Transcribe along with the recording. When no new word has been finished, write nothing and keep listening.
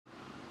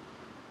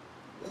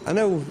I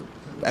know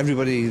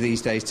everybody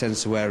these days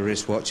tends to wear a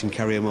wristwatch and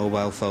carry a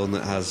mobile phone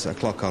that has a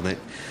clock on it,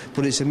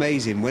 but it's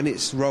amazing when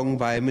it's wrong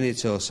by a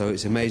minute or so.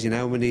 It's amazing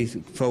how many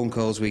phone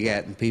calls we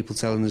get and people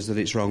telling us that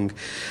it's wrong,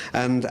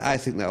 and I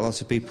think that a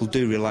lot of people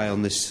do rely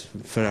on this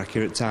for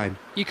accurate time.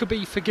 You could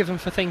be forgiven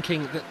for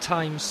thinking that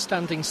time's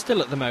standing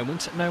still at the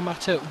moment, no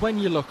matter when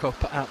you look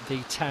up at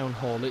the town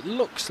hall. It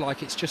looks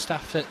like it's just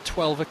after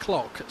 12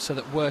 o'clock, so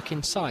that work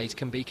inside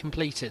can be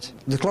completed.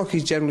 The clock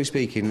is, generally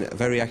speaking, a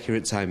very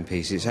accurate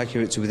timepiece. It's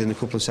accurate to within a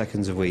couple of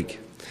seconds a week.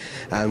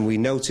 And we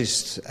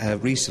noticed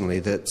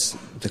recently that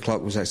the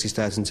clock was actually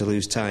starting to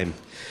lose time.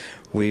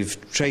 We've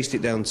traced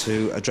it down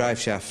to a drive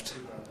shaft,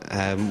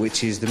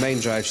 which is the main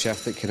drive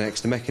shaft that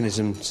connects the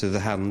mechanism to the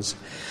hands.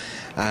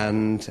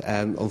 And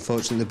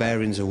unfortunately the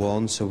bearings are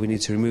worn, so we need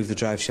to remove the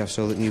drive shaft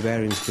so that new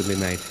bearings can be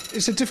made.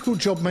 It's a difficult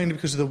job mainly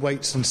because of the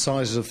weights and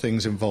sizes of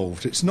things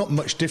involved. It's not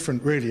much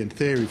different really in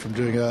theory from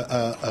doing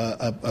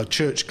a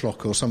church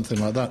clock or something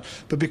like that,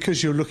 but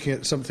because you're looking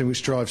at something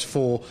which drives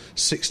 4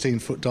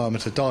 16-foot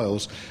diameter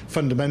dials,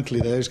 fundamentally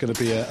there's going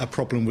to be a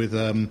problem with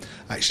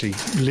actually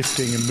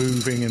lifting and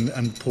moving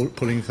and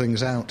pulling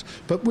things out.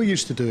 But we're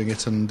used to doing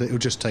it, and it'll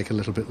just take a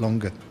little bit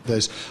longer.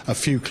 There's a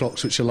few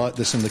clocks which are like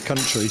this in the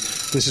country.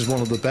 This is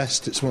one of the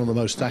best, it's one of the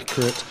most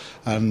accurate,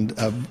 and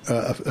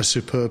a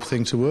superb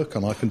thing to work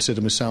on. I consider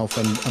myself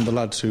and the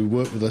lads who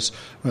work with us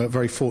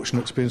very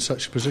fortunate to be in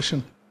such a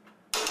position.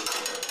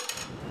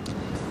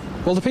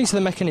 Well, the piece of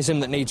the mechanism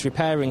that needs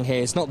repairing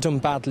here is not done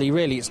badly,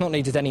 really. It's not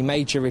needed any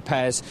major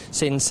repairs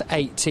since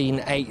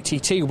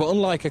 1882. But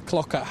unlike a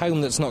clock at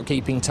home that's not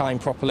keeping time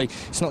properly,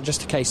 it's not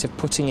just a case of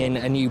putting in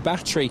a new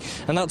battery.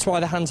 And that's why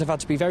the hands have had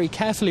to be very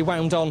carefully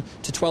wound on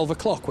to 12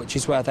 o'clock, which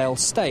is where they'll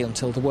stay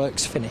until the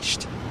work's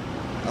finished.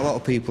 A lot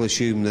of people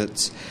assume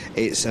that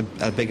it's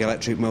a big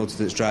electric motor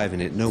that's driving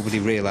it. Nobody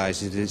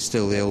realises it's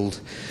still the old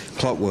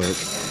clockwork.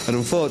 And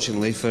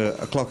unfortunately, for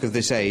a clock of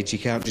this age, you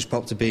can't just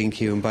pop to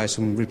B&Q and buy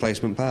some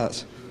replacement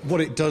parts.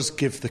 What it does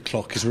give the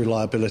clock is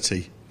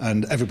reliability,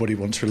 and everybody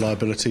wants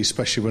reliability,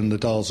 especially when the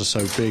dials are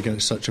so big and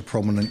it's such a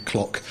prominent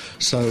clock.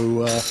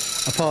 So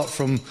apart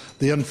from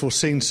the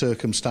unforeseen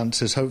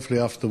circumstances, hopefully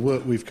after the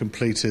work we've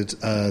completed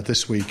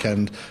this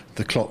weekend,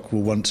 the clock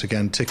will once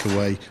again tick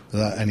away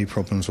without any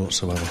problems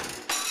whatsoever.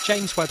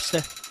 James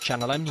Webster,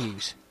 Channel M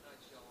News.